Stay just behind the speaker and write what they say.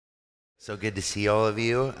So good to see all of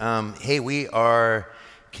you. Hey, we are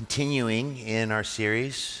continuing in our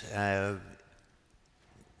series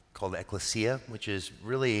called Ecclesia, which is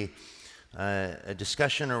really a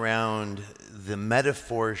discussion around the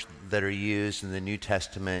metaphors that are used in the New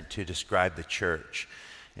Testament to describe the church.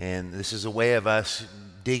 And this is a way of us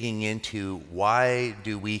digging into why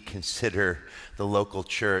do we consider the local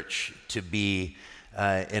church to be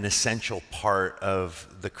an essential part of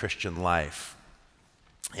the Christian life.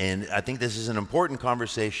 And I think this is an important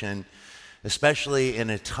conversation, especially in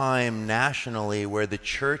a time nationally where the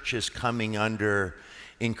church is coming under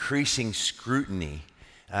increasing scrutiny.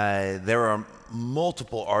 There are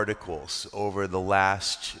multiple articles over the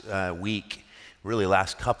last week, really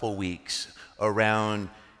last couple weeks, around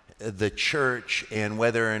the church and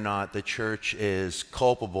whether or not the church is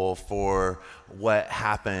culpable for what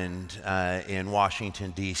happened in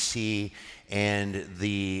Washington, D.C., and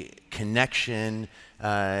the connection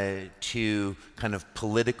to kind of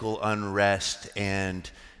political unrest and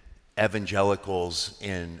evangelicals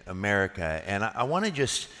in America. And I want to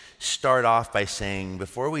just start off by saying,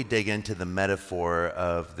 before we dig into the metaphor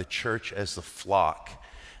of the church as the flock,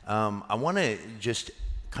 I want to just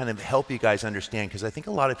kind of help you guys understand, because I think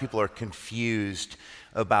a lot of people are confused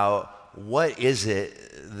about what is it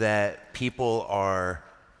that people are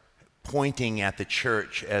pointing at the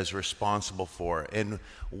church as responsible for. And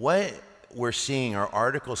what we're seeing are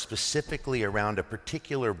articles specifically around a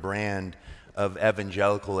particular brand of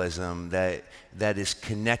evangelicalism that is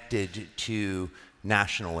connected to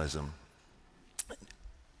nationalism.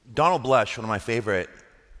 Donald Blush, one of my favorite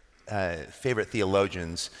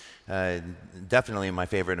theologians, definitely my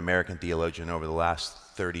favorite American theologian over the last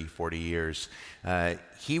 30, 40 years,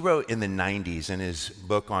 he wrote in the 90s in his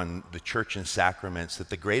book on the church and sacraments that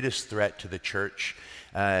the greatest threat to the church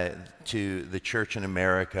in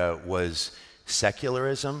America was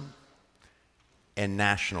secularism and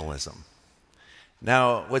nationalism.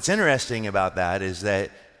 Now, what's interesting about that is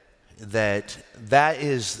that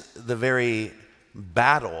is the very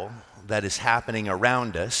battle that is happening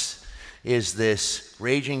around us, is this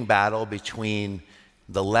raging battle between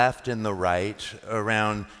the left and the right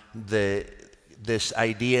around this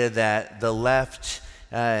idea that the left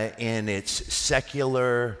in its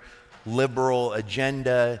secular liberal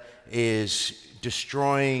agenda is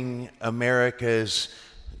destroying America's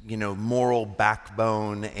moral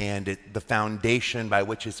backbone and the foundation by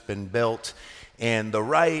which it's been built. And the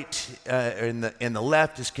right and the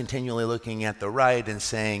left is continually looking at the right and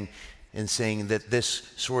saying that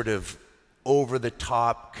this sort of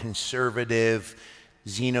over-the-top, conservative,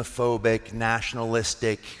 xenophobic,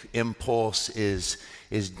 nationalistic impulse is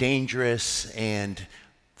dangerous. And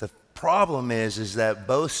the problem is that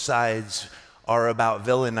both sides are about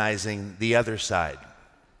villainizing the other side.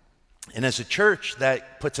 And as a church,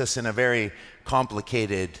 that puts us in a very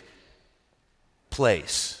complicated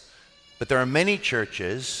place. But there are many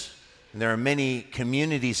churches, and there are many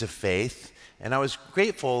communities of faith. And I was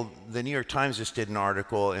grateful the New York Times just did an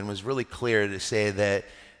article and was really clear to say that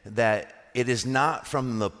it is not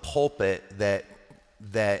from the pulpit that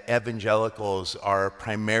evangelicals are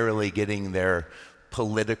primarily getting their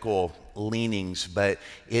political leanings, but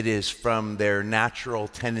it is from their natural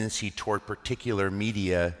tendency toward particular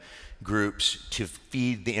media groups to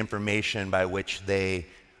feed the information by which they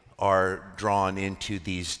are drawn into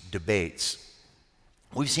these debates.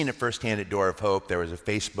 We've seen it firsthand at Door of Hope. There was a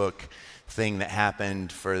Facebook thing that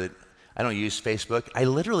happened I don't use Facebook. I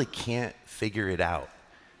literally can't figure it out.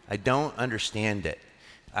 I don't understand it.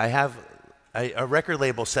 A record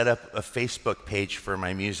label set up a Facebook page for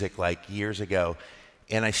my music like years ago,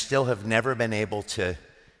 and I still have never been able to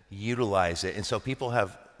utilize it. And so people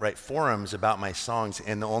write forums about my songs,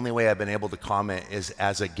 and the only way I've been able to comment is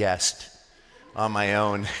as a guest on my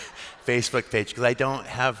own Facebook page, because I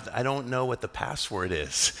don't know what the password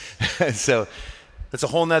is. So that's a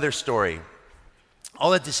whole nother story.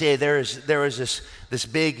 All that to say, there was this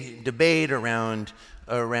big debate around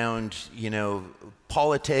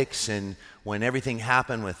politics, and when everything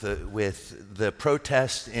happened with the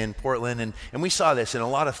protests in Portland, and we saw this, and a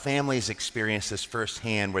lot of families experienced this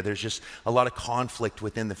firsthand, where there's just a lot of conflict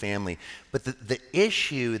within the family. But the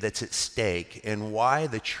issue that's at stake and why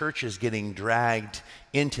the church is getting dragged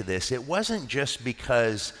into this, it wasn't just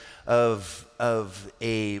because of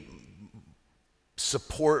a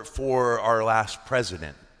support for our last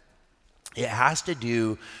president. It has to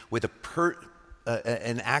do with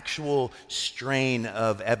an actual strain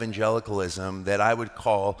of evangelicalism that I would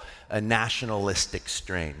call a nationalistic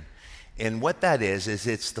strain. And what that is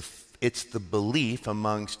it's the belief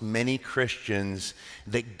amongst many Christians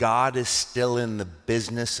that God is still in the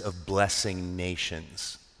business of blessing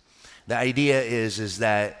nations. The idea is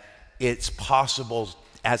that it's possible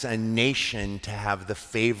as a nation to have the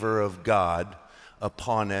favor of God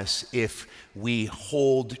upon us if we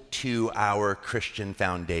hold to our Christian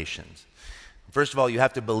foundations. First of all, you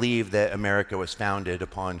have to believe that America was founded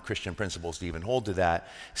upon Christian principles to even hold to that.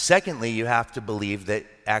 Secondly, you have to believe that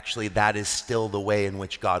actually that is still the way in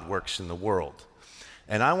which God works in the world.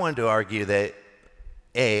 And I wanted to argue that,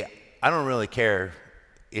 I don't really care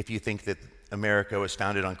if you think that America was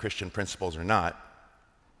founded on Christian principles or not.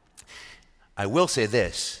 I will say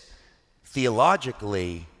this,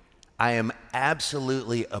 theologically, I am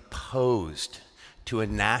absolutely opposed to a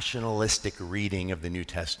nationalistic reading of the New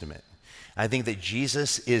Testament. I think that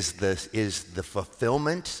Jesus is the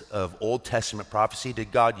fulfillment of Old Testament prophecy.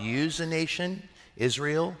 Did God use a nation,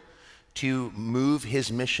 Israel, to move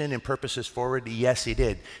his mission and purposes forward? Yes, he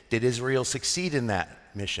did. Did Israel succeed in that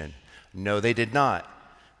mission? No, they did not.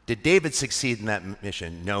 Did David succeed in that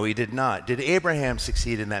mission? No, he did not. Did Abraham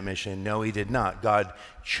succeed in that mission? No, he did not. God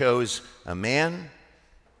chose a man,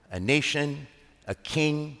 a nation, a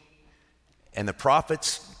king, and the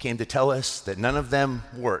prophets came to tell us that none of them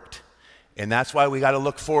worked. And that's why we got to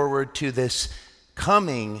look forward to this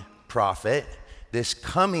coming prophet, this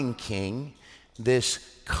coming king, this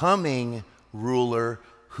coming ruler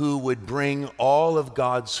who would bring all of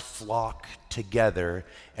God's flock together,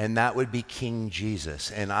 and that would be King Jesus.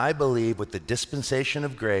 And I believe with the dispensation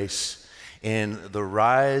of grace and the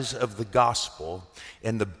rise of the gospel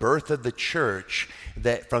and the birth of the church,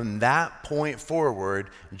 that from that point forward,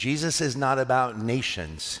 Jesus is not about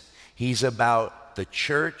nations. He's about the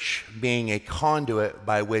church being a conduit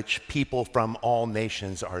by which people from all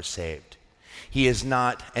nations are saved. He is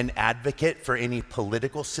not an advocate for any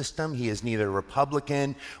political system. He is neither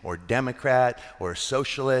Republican or Democrat or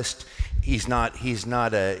socialist. He's definitely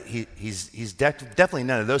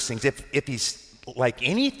none of those things. If he's like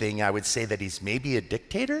anything, I would say that he's maybe a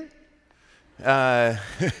dictator, but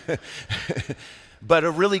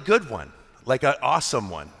a really good one, like an awesome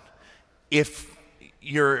one, if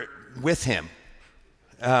you're with him.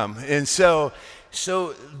 And so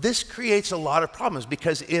this creates a lot of problems,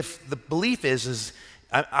 because if the belief is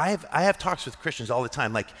I have talks with Christians all the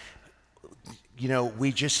time, like,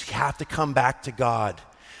 we just have to come back to God.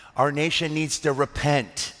 Our nation needs to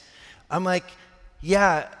repent. I'm like,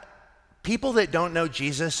 yeah, people that don't know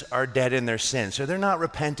Jesus are dead in their sin, so they're not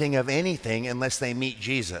repenting of anything unless they meet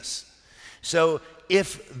Jesus. So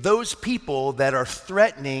if those people that are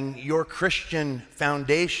threatening your Christian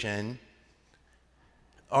foundation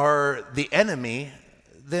are the enemy,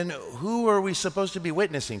 then who are we supposed to be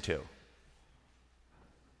witnessing to?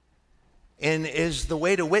 And is the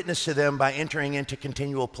way to witness to them by entering into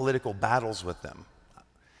continual political battles with them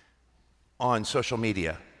on social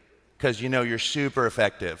media? Because you're super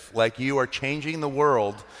effective. Like, you are changing the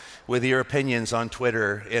world with your opinions on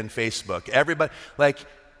Twitter and Facebook. Everybody, like,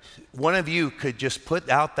 one of you could just put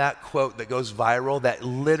out that quote that goes viral that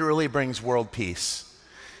literally brings world peace.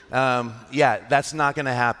 That's not going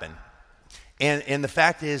to happen. And the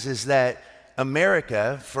fact is that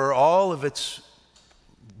America, for all of its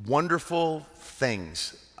wonderful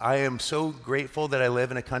things, I am so grateful that I live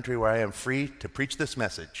in a country where I am free to preach this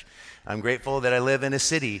message. I'm grateful that I live in a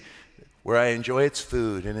city where I enjoy its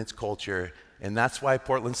food and its culture, and that's why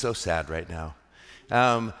Portland's so sad right now.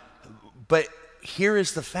 But here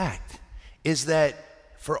is the fact, is that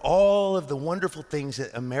for all of the wonderful things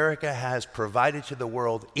that America has provided to the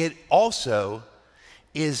world, it also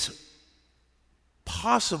is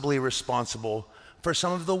possibly responsible for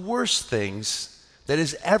some of the worst things that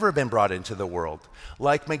has ever been brought into the world,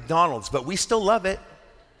 like McDonald's, but we still love it.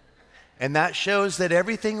 And that shows that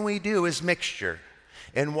everything we do is mixture,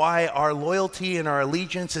 and why our loyalty and our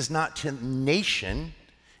allegiance is not to nation,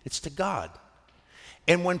 it's to God.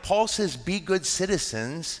 And when Paul says, be good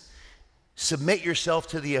citizens, submit yourself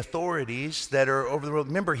to the authorities that are over the world.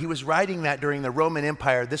 Remember, he was writing that during the Roman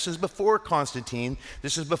Empire. This is before Constantine.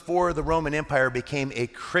 This is before the Roman Empire became a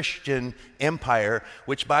Christian empire,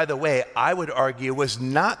 which, by the way, I would argue was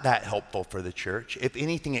not that helpful for the church. If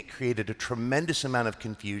anything, it created a tremendous amount of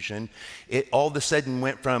confusion. It all of a sudden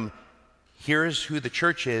went from, here's who the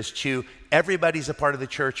church is, to everybody's a part of the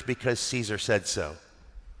church because Caesar said so.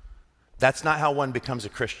 That's not how one becomes a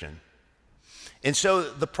Christian. And so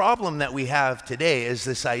the problem that we have today is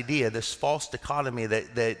this idea, this false dichotomy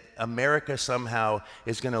that America somehow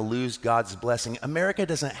is going to lose God's blessing. America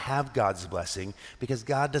doesn't have God's blessing because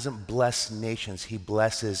God doesn't bless nations. He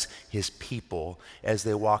blesses his people as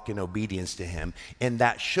they walk in obedience to him. And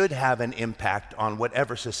that should have an impact on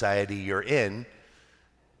whatever society you're in,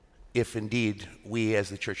 if indeed we as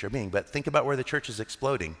the church are being. But think about where the church is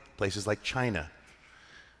exploding, places like China.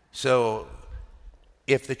 So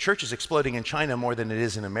if the church is exploding in China more than it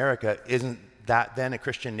is in America, isn't that then a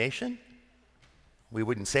Christian nation? We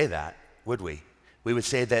wouldn't say that, would we? We would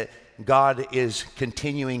say that God is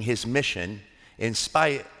continuing his mission in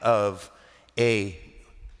spite of a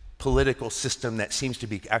political system that seems to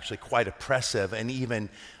be actually quite oppressive and even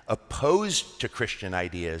opposed to Christian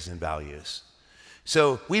ideas and values.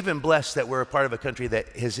 So we've been blessed that we're a part of a country that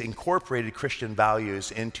has incorporated Christian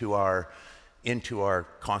values into our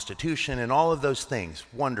Constitution and all of those things.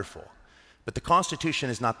 Wonderful. But the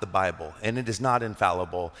Constitution is not the Bible, and it is not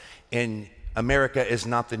infallible, and America is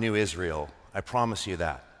not the new Israel. I promise you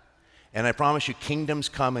that. And I promise you, kingdoms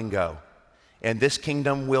come and go. And this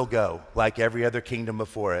kingdom will go like every other kingdom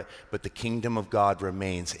before it, but the kingdom of God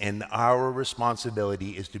remains. And our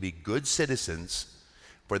responsibility is to be good citizens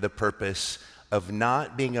for the purpose of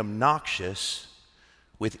not being obnoxious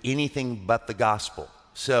with anything but the gospel.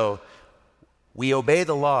 So we obey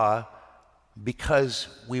the law because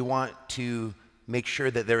we want to make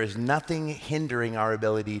sure that there is nothing hindering our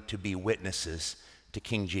ability to be witnesses to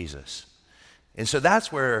King Jesus. And so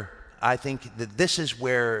that's where I think that this is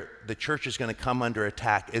where the church is going to come under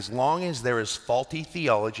attack as long as there is faulty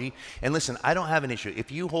theology. And listen, I don't have an issue.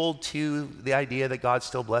 If you hold to the idea that God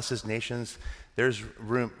still blesses nations, there's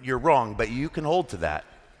room. You're wrong, but you can hold to that.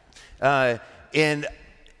 And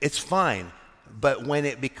it's fine. But when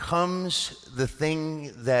it becomes the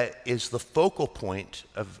thing that is the focal point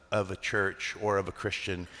of a church or of a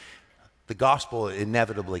Christian, the gospel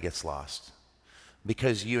inevitably gets lost.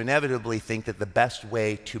 Because you inevitably think that the best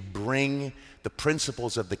way to bring the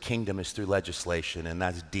principles of the kingdom is through legislation, and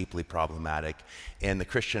that's deeply problematic. And the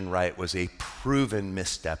Christian right was a proven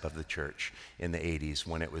misstep of the church in the 80s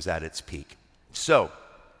when it was at its peak. So,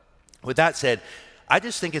 with that said, I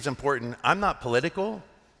just think it's important. I'm not political,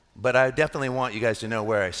 but I definitely want you guys to know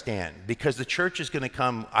where I stand. Because the church is going to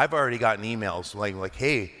come. I've already gotten emails like,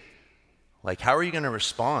 hey, how are you going to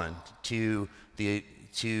respond to the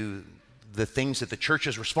things that the church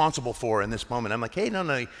is responsible for in this moment? I'm like, hey,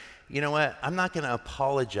 no, you know what? I'm not going to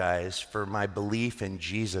apologize for my belief in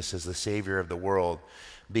Jesus as the Savior of the world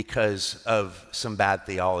because of some bad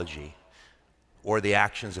theology or the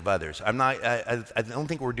actions of others. I don't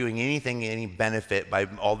think we're doing any benefit by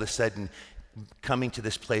all of a sudden coming to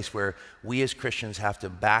this place where we as Christians have to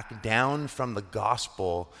back down from the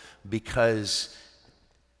gospel because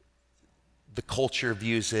the culture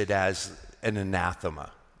views it as an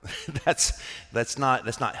anathema. That's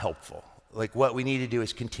not helpful. Like, what we need to do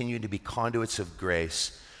is continue to be conduits of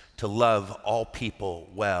grace, to love all people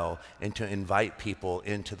well, and to invite people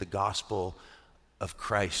into the gospel of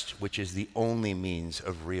Christ, which is the only means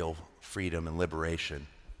of real freedom and liberation.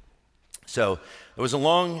 So it was a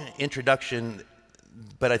long introduction,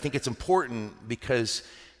 but I think it's important because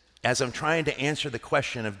as I'm trying to answer the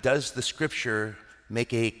question of does the scripture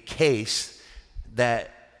make a case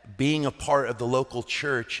that being a part of the local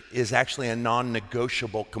church is actually a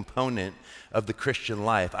non-negotiable component of the Christian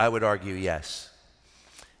life, I would argue yes.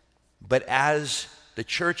 But as the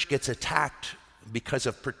church gets attacked because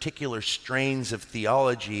of particular strains of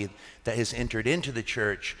theology that has entered into the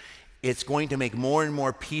church, it's going to make more and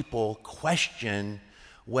more people question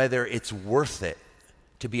whether it's worth it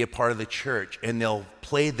to be a part of the church. And they'll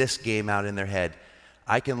play this game out in their head.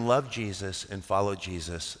 I can love Jesus and follow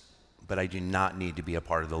Jesus, but I do not need to be a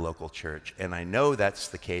part of the local church. And I know that's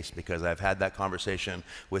the case because I've had that conversation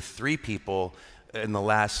with 3 people in the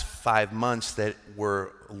last 5 months that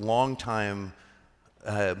were longtime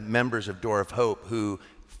members of Door of Hope who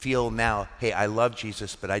feel now, hey, I love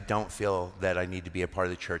Jesus, but I don't feel that I need to be a part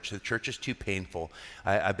of the church. The church is too painful.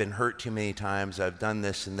 I've been hurt too many times. I've done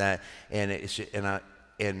this and that.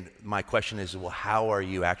 And my question is, well, how are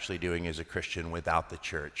you actually doing as a Christian without the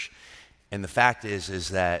church? And the fact is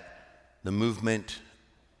that the movement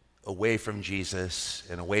away from Jesus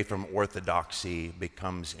and away from orthodoxy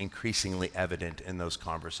becomes increasingly evident in those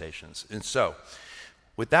conversations. And so,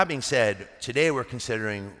 with that being said, today we're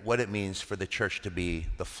considering what it means for the church to be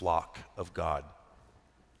the flock of God.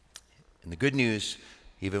 And the good news,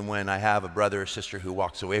 even when I have a brother or sister who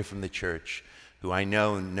walks away from the church, who I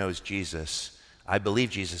know knows Jesus, I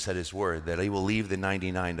believe Jesus said his word, that he will leave the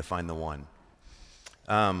 99 to find the one.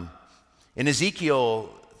 In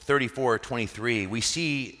Ezekiel 34:23, we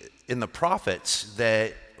see in the prophets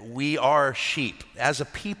that we are sheep as a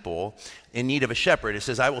people in need of a shepherd. It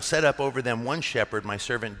says, I will set up over them one shepherd, my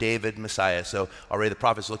servant David, Messiah. So already the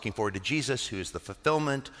prophet's looking forward to Jesus, who is the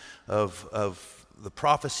fulfillment of the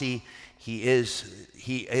prophecy. He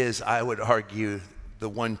is, I would argue, the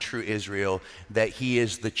one true Israel, that he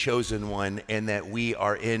is the chosen one and that we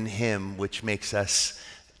are in him, which makes us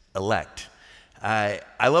elect.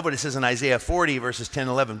 I love what it says in Isaiah 40, verses 10 and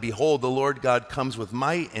 11. Behold, the Lord God comes with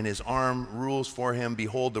might, and his arm rules for him.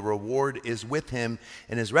 Behold, the reward is with him,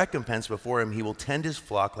 and his recompense before him. He will tend his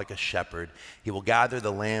flock like a shepherd. He will gather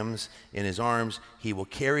the lambs in his arms. He will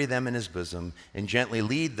carry them in his bosom, and gently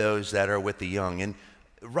lead those that are with the young. And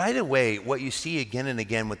right away, what you see again and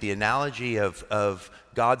again with the analogy of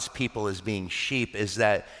God's people as being sheep is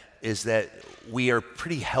that we are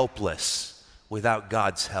pretty helpless without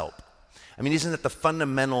God's help. I mean, isn't that the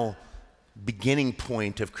fundamental beginning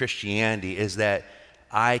point of Christianity, is that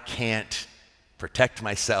I can't protect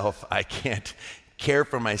myself, I can't care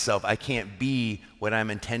for myself, I can't be what I'm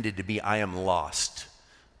intended to be. I am lost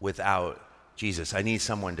without Jesus. I need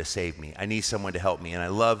someone to save me. I need someone to help me. And I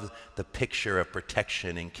love the picture of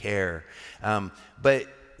protection and care. But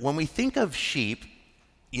when we think of sheep,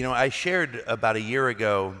 you know, I shared about a year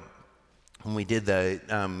ago when we did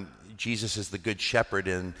the Jesus is the Good Shepherd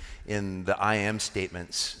in the I Am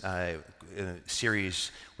Statements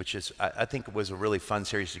series, which is, I think it was a really fun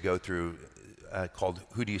series to go through, called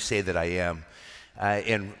Who Do You Say That I Am?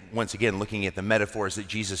 And once again, looking at the metaphors that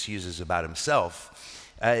Jesus uses about himself.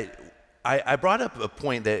 I brought up a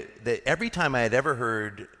point that every time I had ever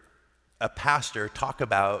heard a pastor talk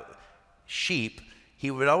about sheep, he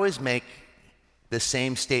would always make the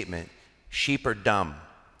same statement: sheep are dumb.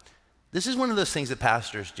 This is one of those things that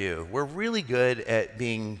pastors do. We're really good at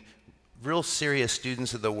being real serious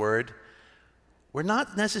students of the word. We're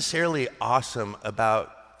not necessarily awesome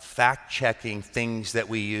about fact-checking things that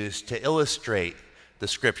we use to illustrate the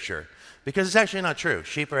scripture, because it's actually not true.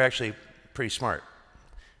 Sheep are actually pretty smart.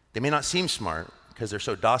 They may not seem smart because they're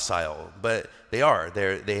so docile, but they are.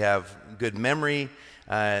 They have good memory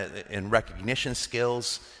and recognition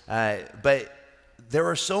skills. But there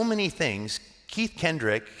are so many things. Keith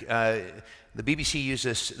Kendrick, the BBC used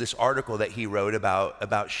this article that he wrote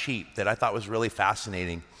about sheep that I thought was really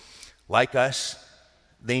fascinating. Like us,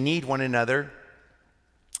 they need one another,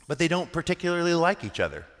 but they don't particularly like each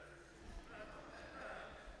other.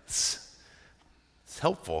 It's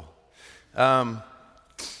helpful.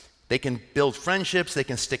 They can build friendships. They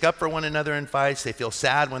can stick up for one another in fights. They feel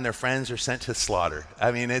sad when their friends are sent to slaughter.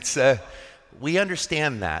 I mean, we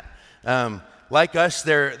understand that. Like us,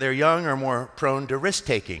 they're young or more prone to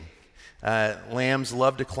risk-taking. Lambs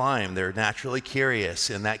love to climb. They're naturally curious,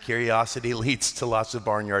 and that curiosity leads to lots of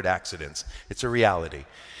barnyard accidents. It's a reality.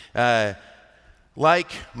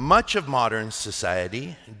 Like much of modern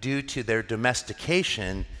society, due to their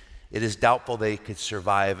domestication, it is doubtful they could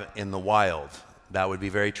survive in the wild. That would be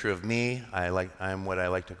very true of me. I'm what I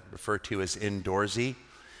like to refer to as indoorsy.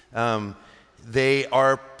 They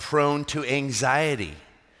are prone to anxiety.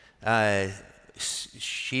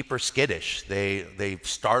 Sheep are skittish. They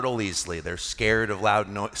startle easily. They're scared of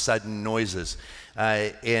loud, sudden noises,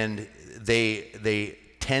 and they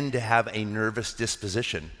tend to have a nervous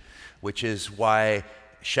disposition, which is why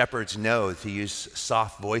shepherds know to use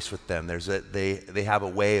soft voice with them. They have a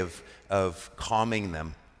way of calming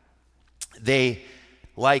them. They,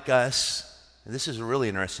 like us, and this is a really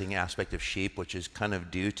interesting aspect of sheep, which is kind of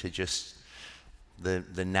due to just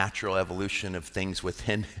the natural evolution of things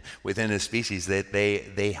within a species, that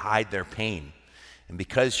they hide their pain. And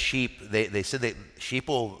because sheep, they said that sheep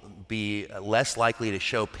will be less likely to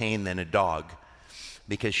show pain than a dog,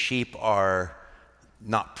 because sheep are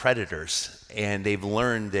not predators, and they've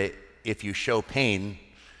learned that if you show pain,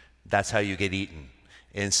 that's how you get eaten.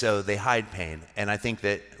 And so they hide pain. And I think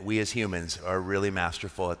that we as humans are really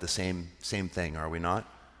masterful at the same thing, are we not?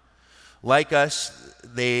 Like us,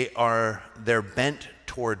 their bent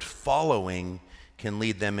toward following can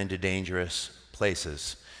lead them into dangerous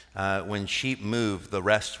places. When sheep move, the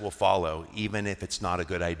rest will follow, even if it's not a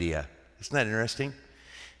good idea. Isn't that interesting?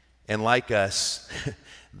 And like us,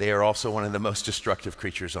 they are also one of the most destructive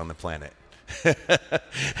creatures on the planet.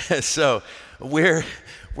 So we're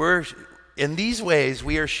in these ways,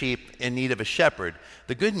 we are sheep in need of a shepherd.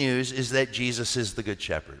 The good news is that Jesus is the good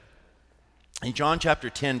shepherd. In John chapter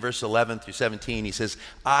 10, verse 11 through 17, he says,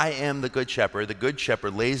 I am the good shepherd. The good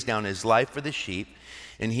shepherd lays down his life for the sheep,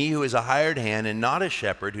 and he who is a hired hand and not a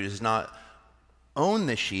shepherd, who does not own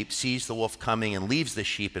the sheep, sees the wolf coming and leaves the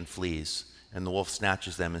sheep and flees, and the wolf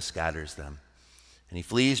snatches them and scatters them. And he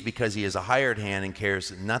flees because he is a hired hand and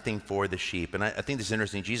cares nothing for the sheep. And I think this is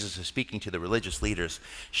interesting. Jesus is speaking to the religious leaders,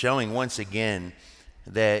 showing once again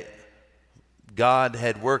that God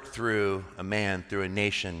had worked through a man, through a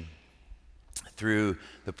nation, through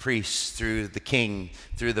the priests, through the king,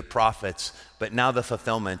 through the prophets. But now the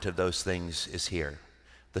fulfillment of those things is here.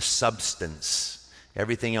 The substance.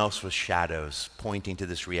 Everything else was shadows pointing to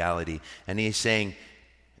this reality. And he's saying,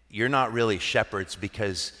 you're not really shepherds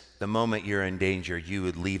because the moment you're in danger, you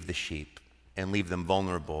would leave the sheep and leave them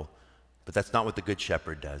vulnerable. But that's not what the good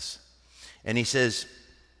shepherd does. And he says,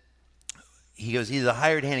 he's a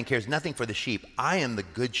hired hand and cares nothing for the sheep. I am the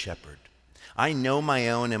good shepherd. I know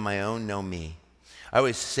my own and my own know me. I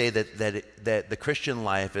always say that the Christian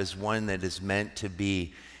life is one that is meant to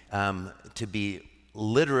be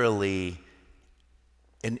literally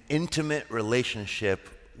an intimate relationship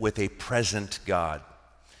with a present God.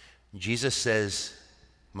 Jesus says,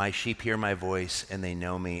 my sheep hear my voice and they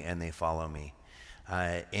know me and they follow me.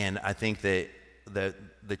 And I think that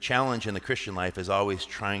the challenge in the Christian life is always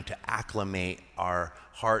trying to acclimate our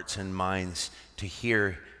hearts and minds to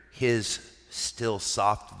hear his still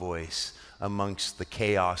soft voice amongst the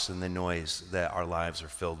chaos and the noise that our lives are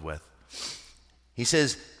filled with. He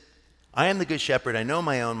says, I am the good shepherd. I know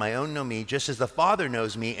my own know me, just as the Father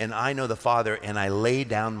knows me, and I know the Father, and I lay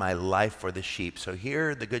down my life for the sheep. So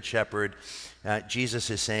here, the good shepherd, Jesus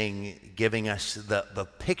is saying, giving us the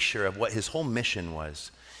picture of what his whole mission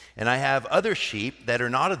was. And I have other sheep that are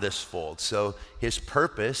not of this fold. So his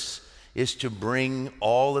purpose is to bring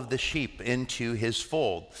all of the sheep into his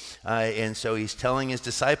fold. And so he's telling his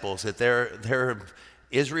disciples that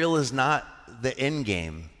Israel is not the end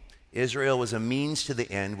game. Israel was a means to the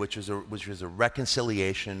end, which was a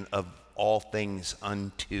reconciliation of all things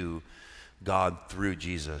unto God through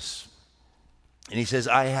Jesus. And he says,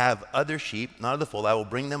 I have other sheep, not of the fold. I will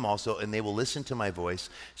bring them also, and they will listen to my voice.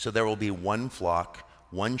 So there will be one flock,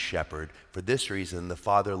 one shepherd. For this reason, the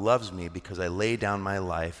Father loves me, because I lay down my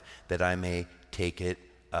life that I may take it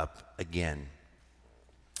up again.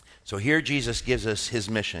 So here Jesus gives us his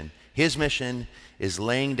mission. His mission is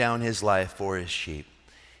laying down his life for his sheep.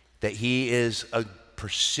 That he is a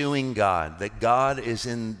pursuing God, that God is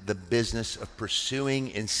in the business of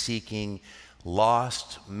pursuing and seeking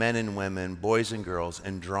lost men and women, boys and girls,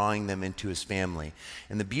 and drawing them into his family.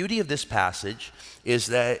 And the beauty of this passage is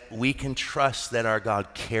that we can trust that our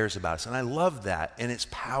God cares about us. And I love that, and it's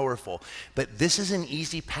powerful. But this is an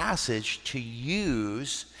easy passage to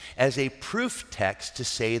use as a proof text to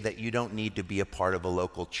say that you don't need to be a part of a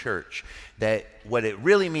local church. That what it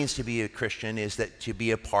really means to be a Christian is that to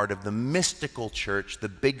be a part of the mystical church, the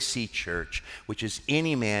Big C church, which is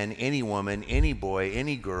any man, any woman, any boy,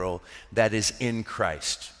 any girl that is in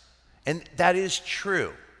Christ. And that is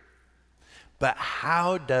true. But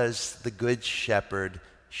how does the Good Shepherd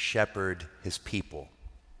shepherd his people?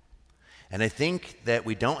 And I think that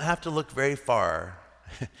we don't have to look very far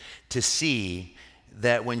to see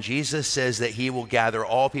that when Jesus says that he will gather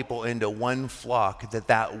all people into one flock,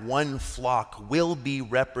 that one flock will be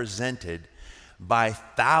represented by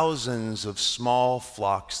thousands of small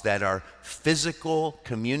flocks that are physical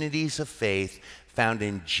communities of faith found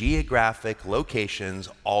in geographic locations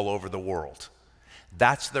all over the world.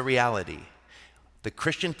 That's the reality. The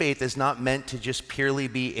Christian faith is not meant to just purely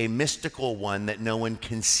be a mystical one that no one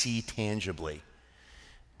can see tangibly,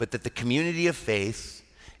 but that the community of faith,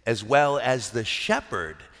 as well as the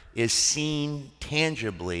shepherd, is seen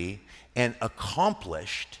tangibly and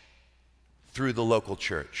accomplished through the local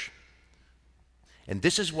church. And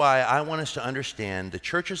this is why I want us to understand the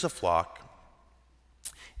church as a flock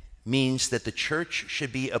means that the church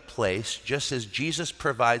should be a place, just as Jesus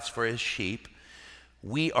provides for his sheep,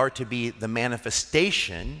 we are to be the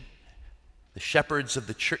manifestation. The shepherds of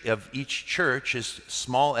of each church, as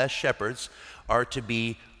small as shepherds, are to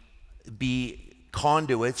be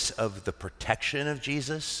conduits of the protection of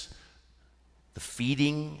Jesus, the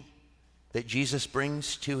feeding that Jesus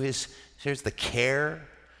brings to here's the care,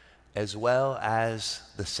 as well as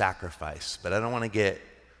the sacrifice. But I don't want to get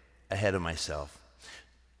ahead of myself.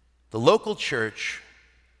 The local church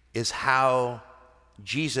is how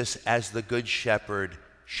Jesus, as the Good Shepherd,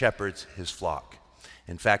 shepherds his flock.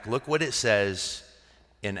 In fact, look what it says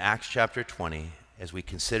in Acts chapter 20, as we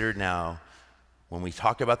consider now. When we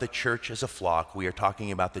talk about the church as a flock, we are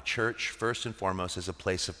talking about the church first and foremost as a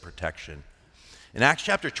place of protection. In Acts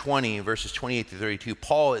chapter 20, verses 28 to 32,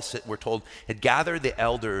 Paul, we're told, had gathered the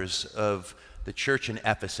elders of the church in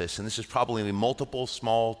Ephesus, and this is probably multiple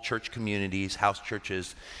small church communities, house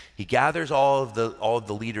churches. He gathers all of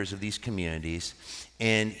the leaders of these communities,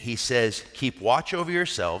 and he says, keep watch over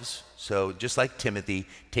yourselves. So just like Timothy,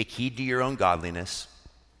 take heed to your own godliness.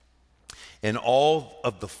 And all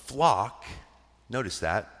of the flock, notice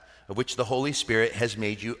that, of which the Holy Spirit has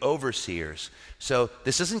made you overseers. So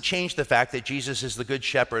this doesn't change the fact that Jesus is the good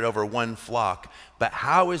shepherd over one flock, but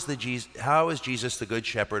how is Jesus the good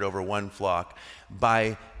shepherd over one flock?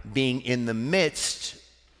 By being in the midst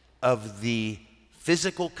of the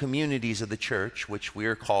physical communities of the church, which we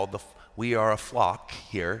are a flock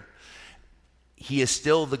here. He is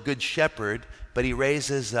still the good shepherd but he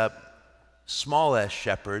raises up small s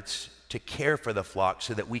shepherds to care for the flock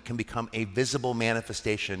so that we can become a visible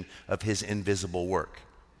manifestation of his invisible work.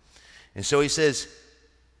 And so he says,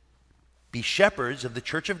 be shepherds of the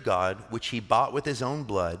church of God, which he bought with his own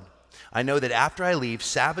blood. I know that after I leave,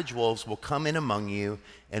 savage wolves will come in among you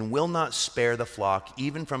and will not spare the flock,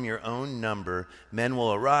 even from your own number. Men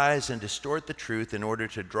will arise and distort the truth in order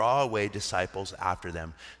to draw away disciples after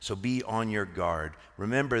them. So be on your guard.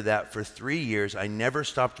 Remember that for 3 years I never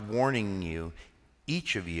stopped warning you,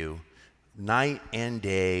 each of you, night and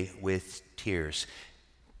day with tears.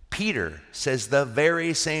 Peter says the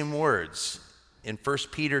very same words in 1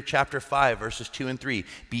 Peter chapter 5, verses 2 and 3.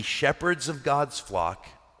 Be shepherds of God's flock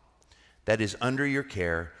that is under your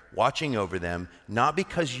care, watching over them, not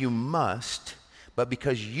because you must, but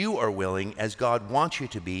because you are willing, as God wants you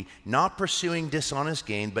to be, not pursuing dishonest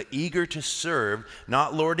gain, but eager to serve,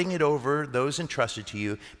 not lording it over those entrusted to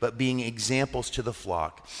you, but being examples to the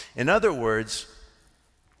flock. In other words,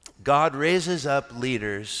 God raises up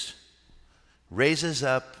leaders, raises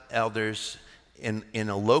up elders in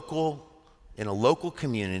a local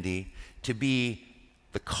community to be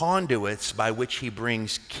the conduits by which he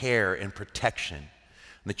brings care and protection.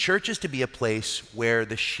 And the church is to be a place where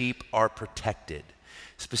the sheep are protected,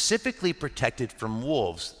 specifically protected from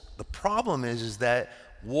wolves. The problem is that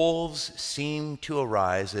wolves seem to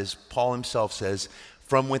arise, as Paul himself says,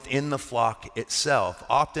 from within the flock itself.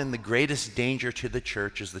 Often the greatest danger to the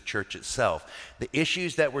church is the church itself. The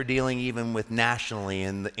issues that we're dealing even with nationally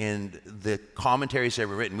in the commentaries that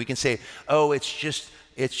were written, we can say, oh, it's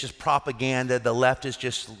just propaganda. The left is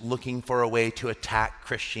just looking for a way to attack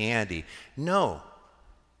Christianity. No.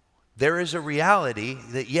 There is a reality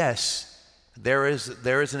that, yes, there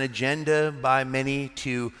is an agenda by many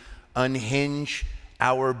to unhinge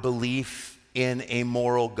our belief in a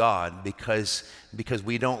moral God because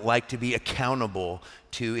we don't like to be accountable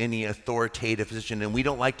to any authoritative position, and we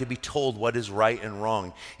don't like to be told what is right and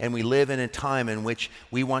wrong. And we live in a time in which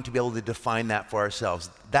we want to be able to define that for ourselves.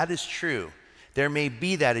 That is true. There may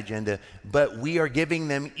be that agenda, but we are giving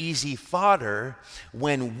them easy fodder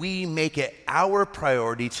when we make it our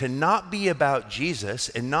priority to not be about Jesus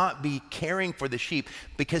and not be caring for the sheep,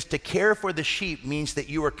 because to care for the sheep means that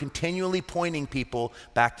you are continually pointing people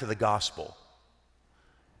back to the gospel.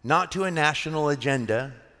 Not to a national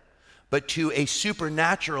agenda, but to a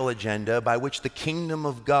supernatural agenda by which the kingdom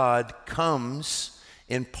of God comes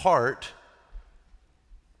in part,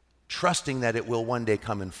 trusting that it will one day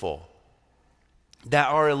come in full. That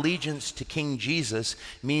our allegiance to King Jesus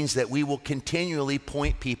means that we will continually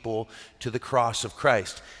point people to the cross of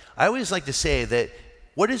Christ. I always like to say that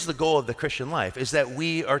what is the goal of the Christian life is that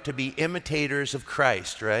we are to be imitators of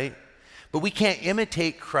Christ, right? But we can't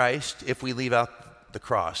imitate Christ if we leave out the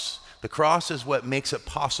cross. The cross is what makes it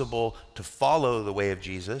possible to follow the way of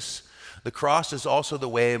Jesus. The cross is also the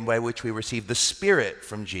way by which we receive the Spirit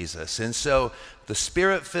from Jesus. And so the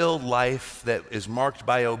Spirit-filled life that is marked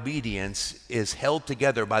by obedience is held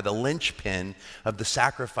together by the linchpin of the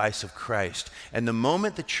sacrifice of Christ. And the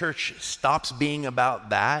moment the church stops being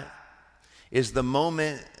about that is the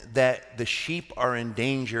moment that the sheep are in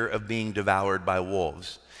danger of being devoured by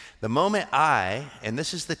wolves. The moment and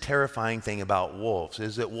this is the terrifying thing about wolves,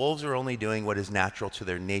 is that wolves are only doing what is natural to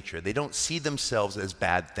their nature. They don't see themselves as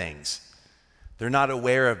bad things. They're not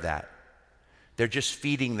aware of that. They're just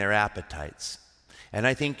feeding their appetites. And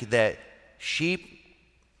I think that sheep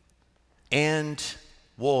and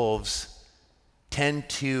wolves tend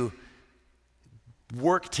to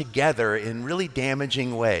work together in really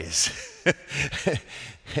damaging ways.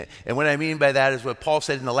 And what I mean by that is what Paul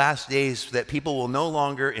said in the last days, that people will no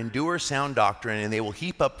longer endure sound doctrine, and they will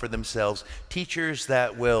heap up for themselves teachers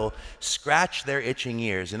that will scratch their itching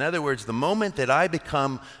ears. In other words, the moment that I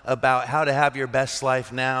become about how to have your best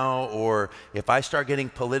life now, or if I start getting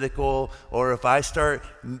political, or if I start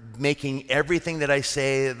making everything that I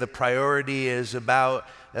say the priority is about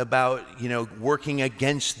working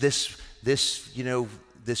against this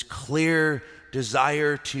clear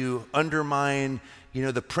desire to undermine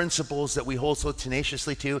the principles that we hold so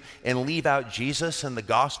tenaciously to, and leave out Jesus and the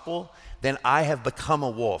gospel, then I have become a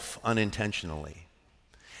wolf unintentionally.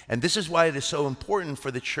 And this is why it is so important for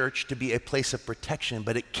the church to be a place of protection,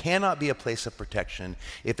 but it cannot be a place of protection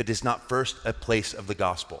if it is not first a place of the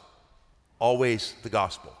gospel. Always the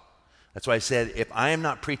gospel. That's why I said, if I am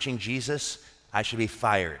not preaching Jesus, I should be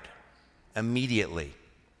fired immediately.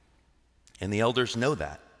 And the elders know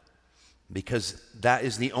that, because that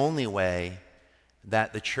is the only way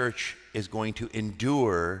that the church is going to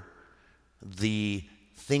endure the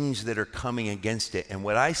things that are coming against it. And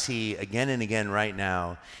what I see again and again right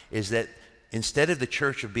now is that instead of the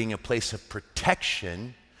church of being a place of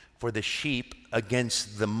protection for the sheep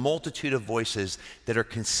against the multitude of voices that are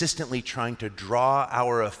consistently trying to draw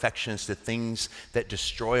our affections to things that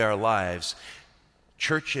destroy our lives,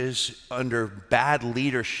 churches under bad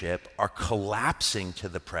leadership are collapsing to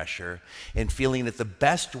the pressure and feeling that the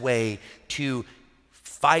best way to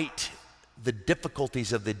fight the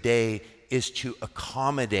difficulties of the day is to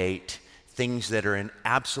accommodate things that are in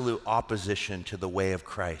absolute opposition to the way of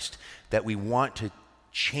Christ, that we want to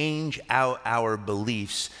change out our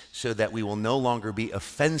beliefs so that we will no longer be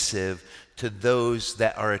offensive to those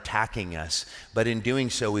that are attacking us. But in doing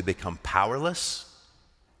so, we become powerless,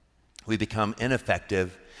 we become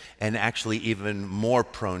ineffective, and actually even more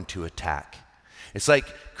prone to attack. It's like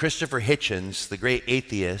Christopher Hitchens, the great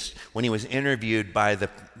atheist, when he was interviewed by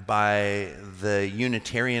the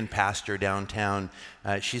Unitarian pastor downtown.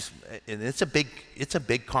 It's a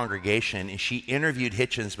big congregation, and she interviewed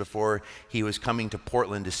Hitchens before he was coming to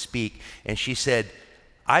Portland to speak, and she said,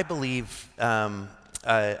 "I believe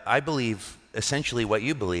essentially what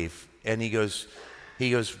you believe." And he goes,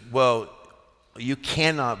 "Well, you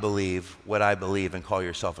cannot believe what I believe and call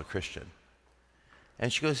yourself a Christian."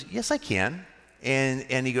 And she goes, "Yes, I can."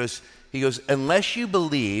 And he goes, "Unless you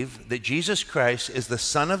believe that Jesus Christ is the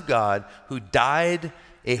Son of God who died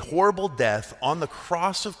a horrible death on the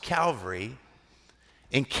cross of Calvary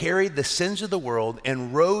and carried the sins of the world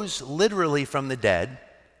and rose literally from the dead,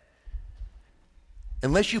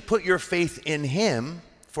 unless you put your faith in him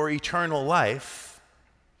for eternal life,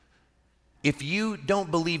 if you don't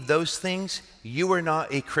believe those things, you are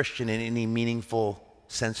not a Christian in any meaningful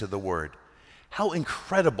sense of the word." How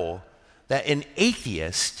incredible that an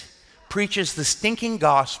atheist preaches the stinking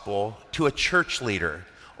gospel to a church leader.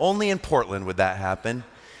 Only in Portland would that happen.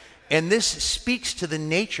 And this speaks to the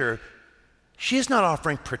nature. She is not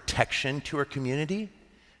offering protection to her community.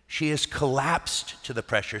 She has collapsed to the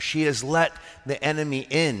pressure. She has let the enemy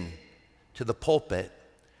in to the pulpit.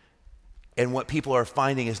 And what people are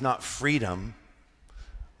finding is not freedom,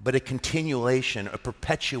 but a continuation, a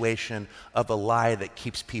perpetuation of a lie that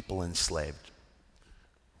keeps people enslaved.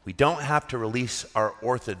 We don't have to release our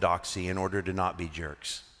orthodoxy in order to not be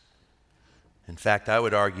jerks. In fact, I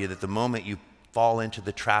would argue that the moment you fall into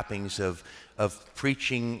the trappings of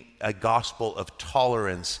preaching a gospel of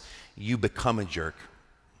tolerance, you become a jerk.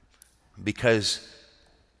 Because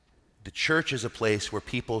the church is a place where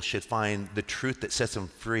people should find the truth that sets them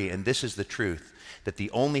free. And this is the truth, that the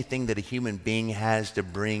only thing that a human being has to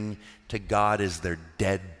bring to God is their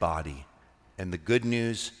dead body. And the good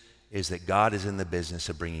news is that God is in the business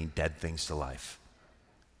of bringing dead things to life.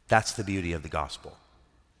 That's the beauty of the gospel.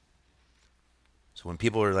 So when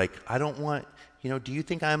people are like, "I don't want, do you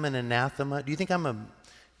think I'm an anathema? Do you think I'm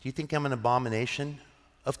an abomination?"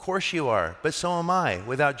 Of course you are, but so am I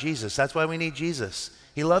without Jesus. That's why we need Jesus.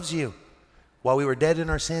 He loves you. While we were dead in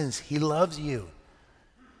our sins, he loves you.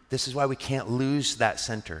 This is why we can't lose that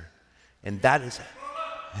center. And that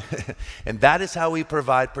is how we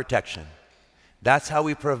provide protection. That's how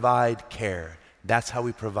we provide care. That's how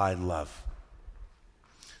we provide love.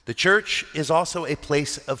 The church is also a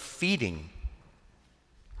place of feeding.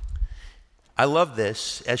 I love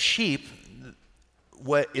this. As sheep,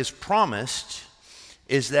 what is promised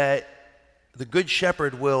is that the good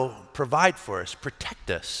shepherd will provide for us, protect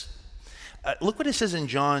us. Look what it says in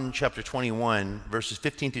John chapter 21, verses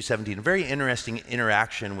 15 through 17. A very interesting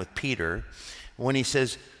interaction with Peter when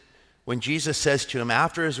Jesus says to him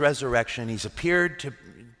after his resurrection, he's appeared to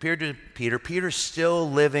Peter. Peter's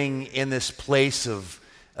still living in this place of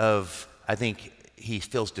I think he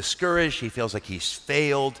feels discouraged. He feels like he's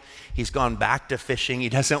failed. He's gone back to fishing. He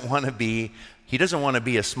doesn't want to be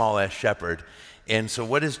a small S shepherd. And so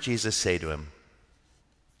what does Jesus say to him?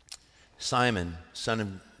 "Simon, son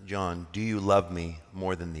of John, do you love me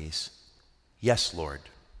more than these?" "Yes, Lord."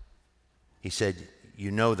 He said, "You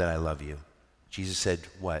know that I love you." Jesus said,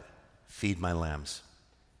 "What? Feed my lambs."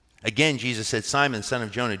 Again, Jesus said, "Simon, son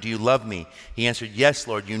of Jonah, do you love me?" He answered, "Yes,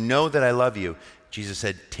 Lord, you know that I love you." Jesus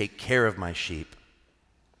said, "Take care of my sheep."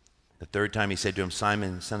 The third time he said to him,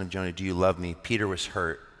 "Simon, son of Jonah, do you love me?" Peter was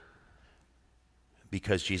hurt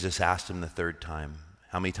because Jesus asked him the third time.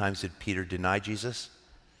 How many times did Peter deny Jesus?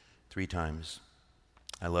 3 times.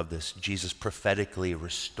 I love this. Jesus prophetically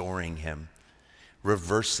restoring him,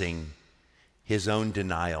 reversing his own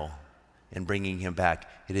denial and bringing him back.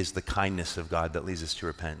 It is the kindness of God that leads us to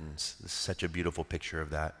repentance. This is such a beautiful picture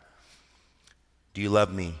of that. "Do you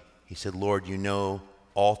love me?" He said, "Lord, you know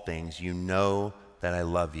all things. You know that I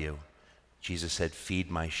love you." Jesus said, "Feed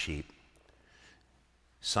my sheep."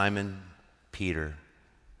 Simon Peter,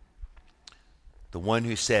 the one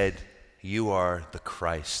who said, you are the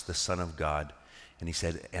Christ, the Son of God. And he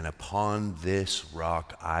said, and upon this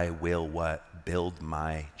rock I will what? Build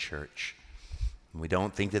my church. We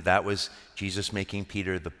don't think that that was Jesus making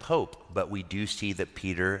Peter the Pope, but we do see that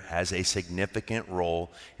Peter has a significant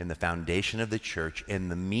role in the foundation of the church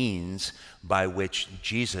and the means by which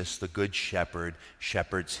Jesus, the Good Shepherd,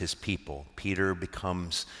 shepherds his people. Peter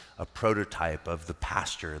becomes a prototype of the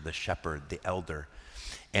pastor, the shepherd, the elder.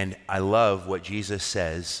 And I love what Jesus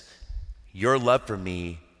says, your love for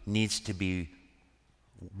me needs to be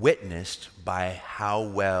witnessed by how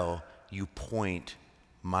well you point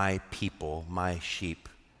my people, my sheep,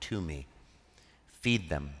 to me. Feed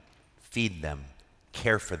them,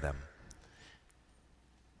 care for them.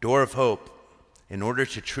 Door of Hope, in order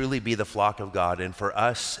to truly be the flock of God, and for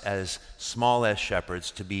us as small as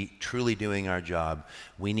shepherds to be truly doing our job,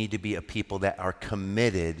 we need to be a people that are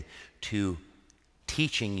committed to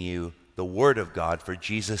teaching you the Word of God, for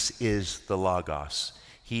Jesus is the Logos.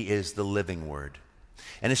 He is the living Word.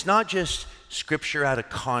 And it's not just Scripture out of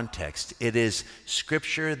context. It is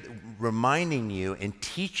Scripture reminding you and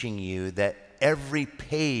teaching you that every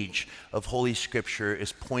page of Holy Scripture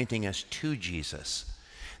is pointing us to Jesus.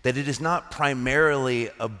 That it is not primarily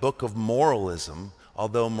a book of moralism,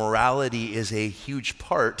 although morality is a huge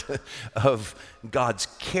part of God's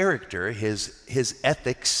character. His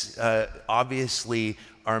ethics obviously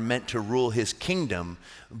are meant to rule his kingdom,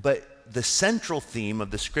 but the central theme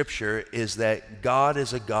of the Scripture is that God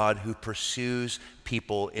is a God who pursues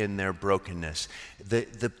people in their brokenness.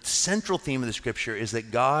 The central theme of the Scripture is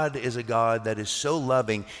that God is a God that is so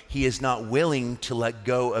loving, he is not willing to let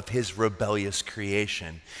go of his rebellious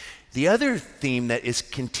creation. The other theme that is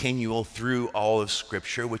continual through all of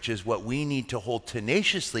Scripture, which is what we need to hold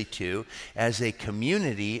tenaciously to as a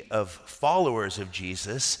community of followers of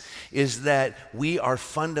Jesus, is that we are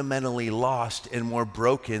fundamentally lost and more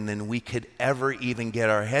broken than we could ever even get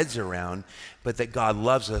our heads around, but that God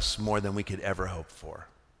loves us more than we could ever hope for.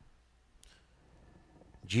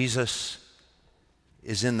 Jesus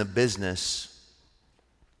is in the business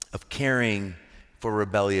of caring for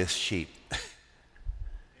rebellious sheep.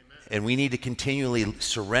 And we need to continually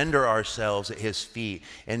surrender ourselves at his feet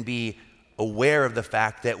and be aware of the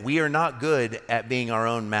fact that we are not good at being our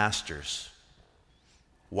own masters.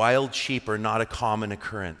 Wild sheep are not a common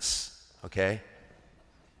occurrence, okay?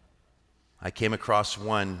 I came across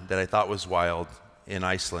one that I thought was wild in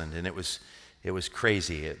Iceland, and it was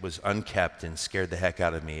crazy. It was unkept and scared the heck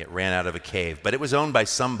out of me. It ran out of a cave, but it was owned by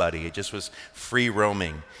somebody. It just was free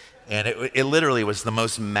roaming. And it literally was the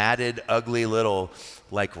most matted, ugly little,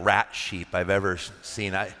 like rat sheep I've ever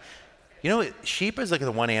seen. Sheep is like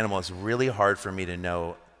the one animal it's really hard for me to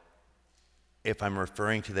know if I'm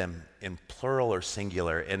referring to them in plural or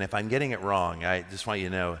singular. And if I'm getting it wrong, I just want you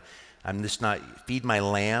to know, I'm just not, feed my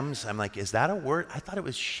lambs. I'm like, is that a word? I thought it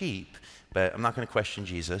was sheep, but I'm not going to question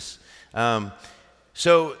Jesus.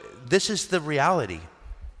 So this is the reality.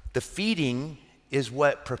 The feeding is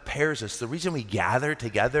what prepares us. The reason we gather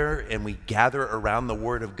together and we gather around the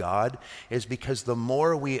Word of God is because the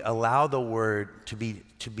more we allow the Word to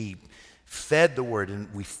be fed the Word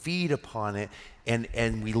and we feed upon it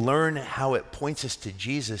and we learn how it points us to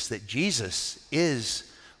Jesus, that Jesus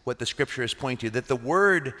is what the Scripture is pointing to, that the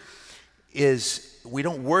Word is, we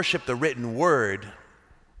don't worship the written Word.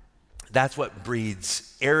 That's what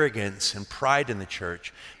breeds arrogance and pride in the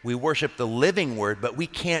church. We worship the living Word, but we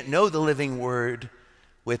can't know the living Word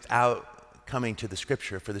without coming to the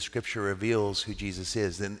Scripture, for the Scripture reveals who Jesus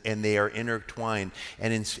is, and they are intertwined.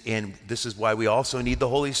 And this is why we also need the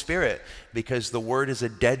Holy Spirit, because the Word is a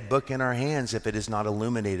dead book in our hands if it is not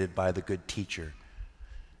illuminated by the good teacher.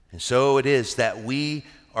 And so it is that we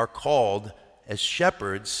are called as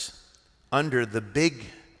shepherds under the big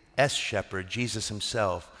S shepherd, Jesus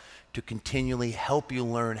himself, to continually help you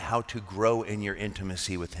learn how to grow in your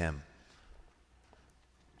intimacy with him.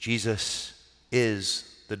 Jesus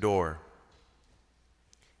is the door.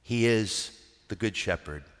 He is the good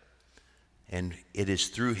shepherd. And it is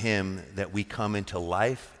through him that we come into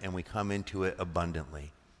life and we come into it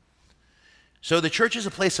abundantly. So the church is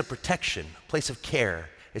a place of protection, a place of care.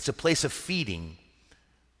 It's a place of feeding.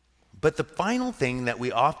 But the final thing that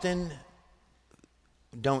we often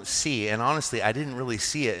don't see, and honestly, I didn't really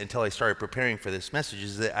see it until I started preparing for this message,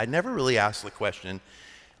 is that I never really asked the question,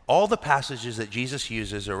 all the passages that Jesus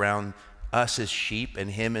uses around us as sheep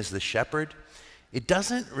and him as the shepherd, it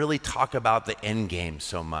doesn't really talk about the end game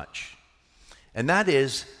so much. And that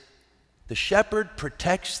is, the shepherd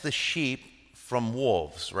protects the sheep from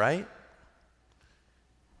wolves, right?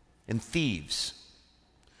 And thieves.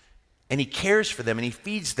 And he cares for them, and he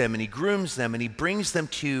feeds them, and he grooms them, and he brings them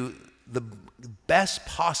to the best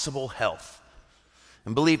possible health.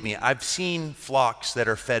 And believe me, I've seen flocks that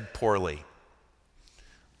are fed poorly.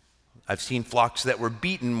 I've seen flocks that were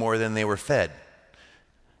beaten more than they were fed.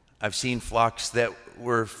 I've seen flocks that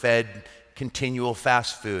were fed continual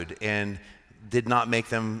fast food and did not make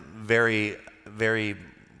them very, very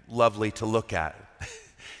lovely to look at.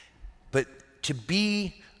 But to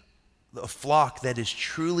be a flock that has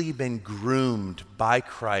truly been groomed by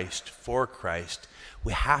Christ, for Christ,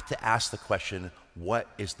 we have to ask the question, what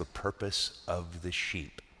is the purpose of the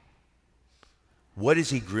sheep? What is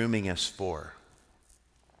he grooming us for?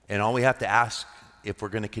 And all we have to ask, if we're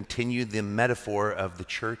going to continue the metaphor of the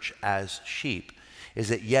church as sheep, is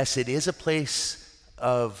that yes, it is a place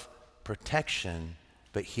of protection,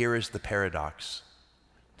 but here is the paradox.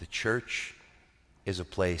 The church is a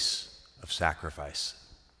place of sacrifice.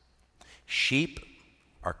 Sheep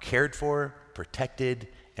are cared for, protected,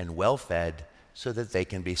 and well-fed so that they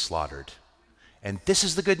can be slaughtered. And this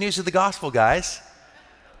is the good news of the gospel, guys.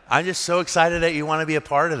 I'm just so excited that you want to be a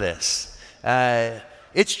part of this.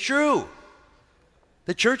 It's true.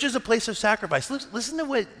 The church is a place of sacrifice. Listen to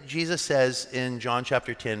what Jesus says in John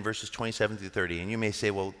chapter 10, verses 27 through 30. And you may say,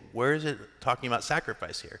 well, where is it talking about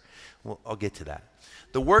sacrifice here? Well, I'll get to that.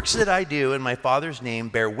 The works that I do in my Father's name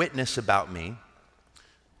bear witness about me.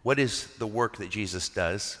 What is the work that Jesus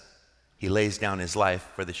does? He lays down his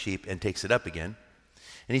life for the sheep and takes it up again.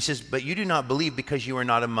 And he says, but you do not believe because you are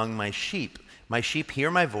not among my sheep. My sheep hear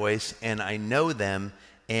my voice, and I know them,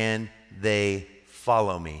 and they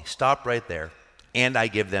follow me. Stop right there. And I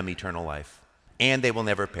give them eternal life. And they will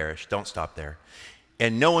never perish. Don't stop there.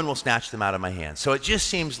 And no one will snatch them out of my hand. So it just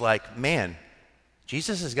seems like, man,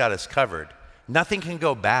 Jesus has got us covered. Nothing can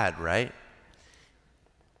go bad, right?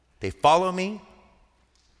 They follow me.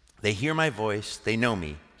 They hear my voice, they know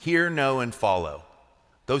me. Hear, know, and follow.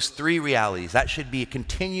 Those three realities, that should be a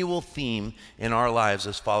continual theme in our lives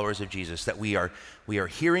as followers of Jesus, that we are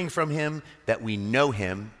hearing from him, that we know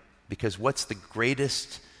him, because what's the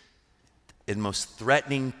greatest and most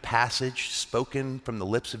threatening passage spoken from the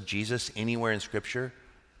lips of Jesus anywhere in Scripture?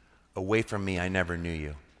 Away from me, I never knew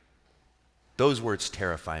you. Those words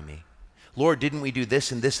terrify me. Lord, didn't we do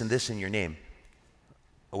this and this and this in your name?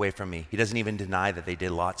 Away from me. He doesn't even deny that they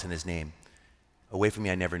did lots in his name. Away from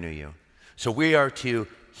me, I never knew you. So we are to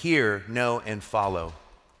hear, know, and follow.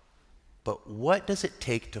 But what does it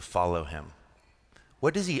take to follow him?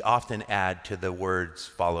 What does he often add to the words,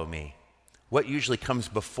 follow me? What usually comes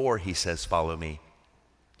before he says, follow me?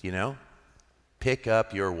 Do you know? Pick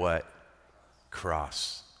up your what?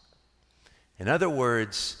 Cross. In other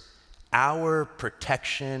words, our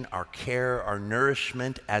protection, our care, our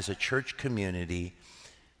nourishment as a church community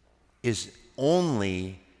is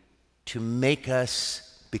only to make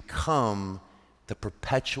us become the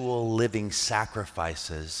perpetual living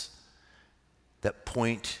sacrifices that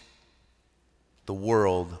point the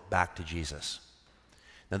world back to Jesus.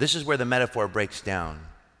 Now, this is where the metaphor breaks down,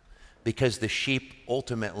 because the sheep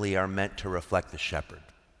ultimately are meant to reflect the shepherd.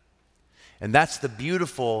 And that's the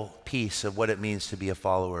beautiful piece of what it means to be a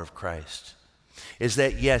follower of Christ, is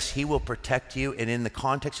that, yes, he will protect you, and in the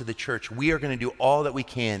context of the church, we are going to do all that we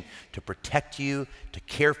can to protect you, to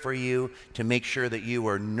care for you, to make sure that you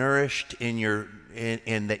are nourished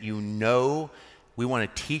and that you know. We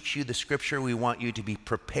want to teach you the scripture. We want you to be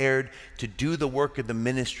prepared to do the work of the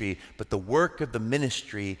ministry. But the work of the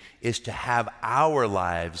ministry is to have our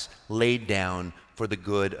lives laid down for the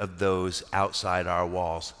good of those outside our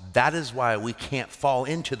walls. That is why we can't fall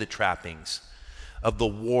into the trappings of the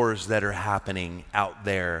wars that are happening out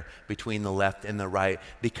there between the left and the right,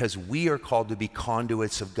 because we are called to be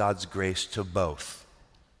conduits of God's grace to both.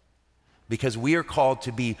 Because we are called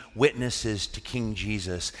to be witnesses to King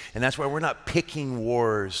Jesus. And that's why we're not picking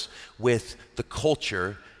wars with the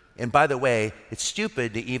culture. And by the way, it's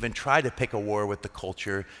stupid to even try to pick a war with the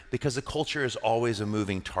culture, because the culture is always a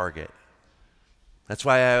moving target. That's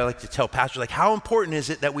why I like to tell pastors, like, how important is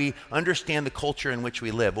it that we understand the culture in which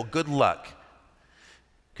we live? Well, good luck.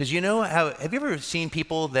 Because you know how, have you ever seen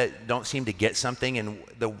people that don't seem to get something, and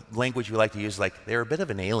the language we like to use, like, they're a bit of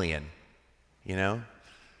an alien, you know?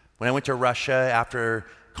 When I went to Russia after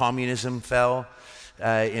communism fell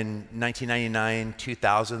in 1999,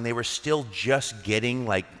 2000, they were still just getting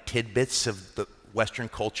like tidbits of the Western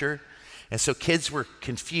culture. And so kids were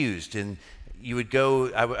confused, and you would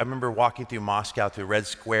go, I remember walking through Moscow through Red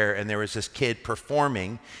Square, and there was this kid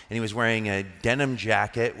performing, and he was wearing a denim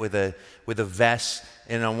jacket with a vest,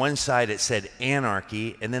 and on one side it said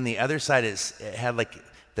anarchy, and then the other side it had like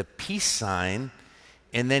the peace sign,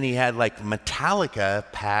 and then he had like Metallica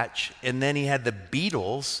patch, and then he had the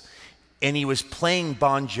Beatles, and he was playing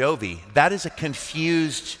Bon Jovi. That is a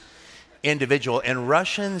confused individual. And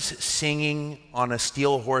Russians singing on a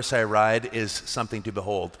steel horse I ride is something to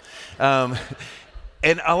behold.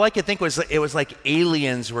 And all I could think was it was like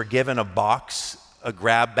aliens were given a box, a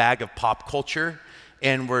grab bag of pop culture,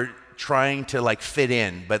 and were trying to like fit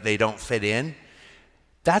in, but they don't fit in.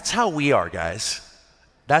 That's how we are, guys.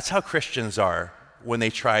 That's how Christians are when they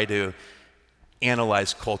try to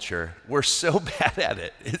analyze culture. We're so bad at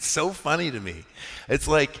it. It's so funny to me. It's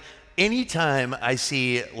like anytime I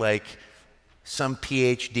see like some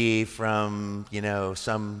PhD from,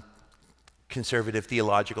 some conservative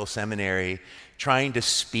theological seminary trying to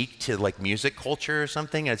speak to like music culture or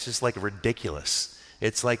something, it's just like ridiculous.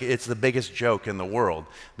 It's like it's the biggest joke in the world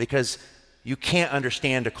because you can't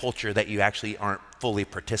understand a culture that you actually aren't fully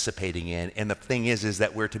participating in. And the thing is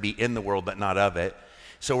that we're to be in the world but not of it.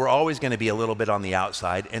 So we're always going to be a little bit on the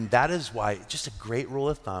outside. And that is why, just a great rule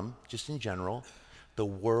of thumb, just in general, the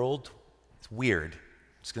world, it's weird. I'm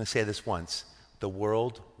just going to say this once. The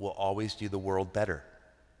world will always do the world better.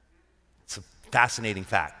 It's a fascinating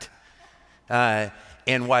fact.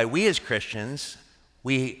 And why we as Christians,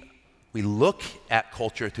 we look at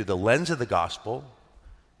culture through the lens of the gospel,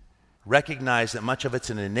 recognize that much of it's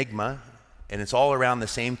an enigma, and it's all around the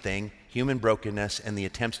same thing, human brokenness and the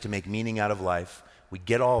attempts to make meaning out of life. We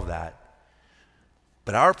get all of that.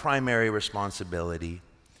 But our primary responsibility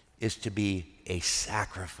is to be a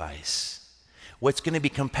sacrifice. What's going to be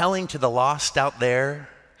compelling to the lost out there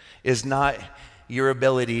is not your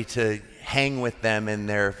ability to hang with them in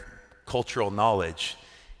their cultural knowledge.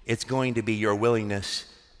 It's going to be your willingness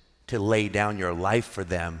to lay down your life for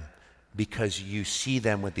them because you see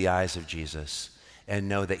them with the eyes of Jesus and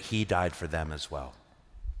know that he died for them as well.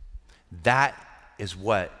 That is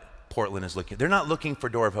what Portland is looking. They're not looking for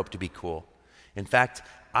Door of Hope to be cool. In fact,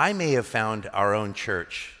 I may have found our own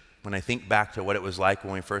church, when I think back to what it was like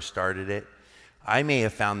when we first started it, I may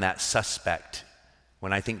have found that suspect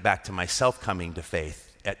when I think back to myself coming to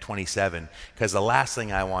faith at 27, because the last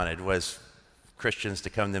thing I wanted was Christians to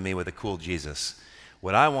come to me with a cool Jesus.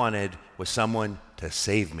 What I wanted was someone to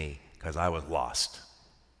save me because I was lost.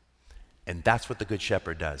 And that's what the Good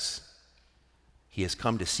Shepherd does. He has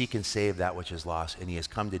come to seek and save that which is lost, and he has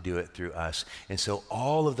come to do it through us. And so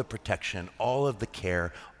all of the protection, all of the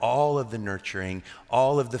care, all of the nurturing,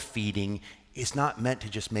 all of the feeding is not meant to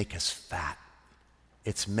just make us fat.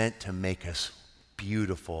 It's meant to make us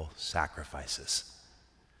beautiful sacrifices.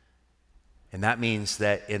 And that means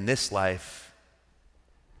that in this life,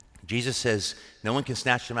 Jesus says, no one can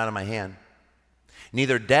snatch them out of my hand.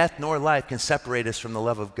 Neither death nor life can separate us from the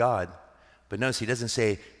love of God. But notice he doesn't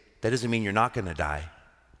say, that doesn't mean you're not going to die.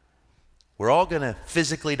 We're all going to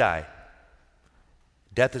physically die.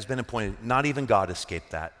 Death has been appointed. Not even God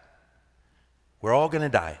escaped that. We're all going to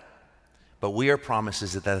die. But we are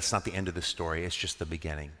promises that that's not the end of the story. It's just the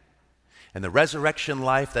beginning. And the resurrection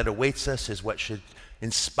life that awaits us is what should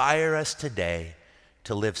inspire us today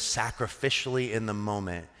to live sacrificially in the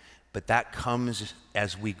moment. But that comes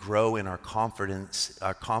as we grow in our confidence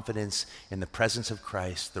in the presence of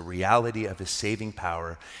Christ, the reality of his saving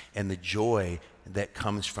power, and the joy that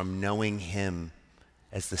comes from knowing him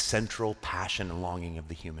as the central passion and longing of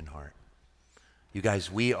the human heart. You guys,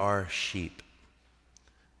 we are sheep,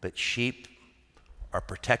 but sheep are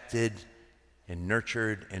protected and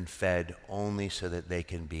nurtured and fed only so that they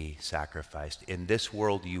can be sacrificed. In this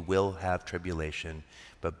world you will have tribulation,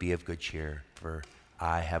 but be of good cheer, for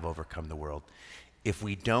I have overcome the world. If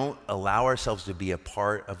we don't allow ourselves to be a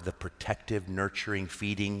part of the protective, nurturing,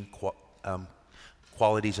 feeding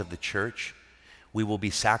qualities of the church, we will be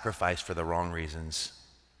sacrificed for the wrong reasons.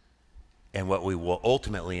 And what we will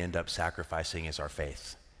ultimately end up sacrificing is our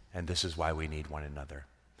faith. And this is why we need one another.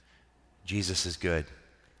 Jesus is good.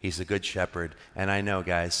 He's the good shepherd. And I know,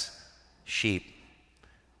 guys, sheep,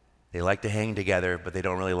 they like to hang together, but they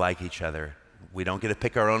don't really like each other. We don't get to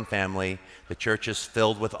pick our own family. The church is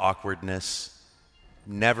filled with awkwardness.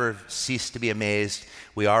 Never cease to be amazed.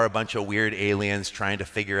 We are a bunch of weird aliens trying to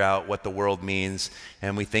figure out what the world means,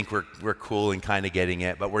 and we think we're cool and kind of getting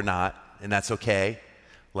it, but we're not, and that's okay.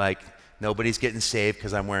 Like, nobody's getting saved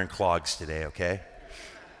because I'm wearing clogs today, okay?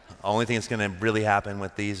 The only thing that's going to really happen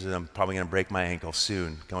with these is I'm probably going to break my ankle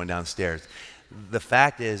soon going downstairs. The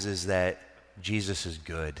fact is that Jesus is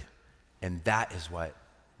good, and that is what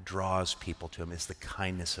draws people to him, is the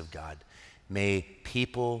kindness of God. May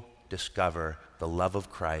people discover the love of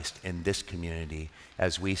Christ in this community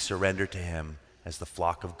as we surrender to him as the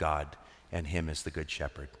flock of God and him as the good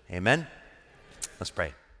shepherd. Amen? Let's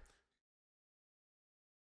pray.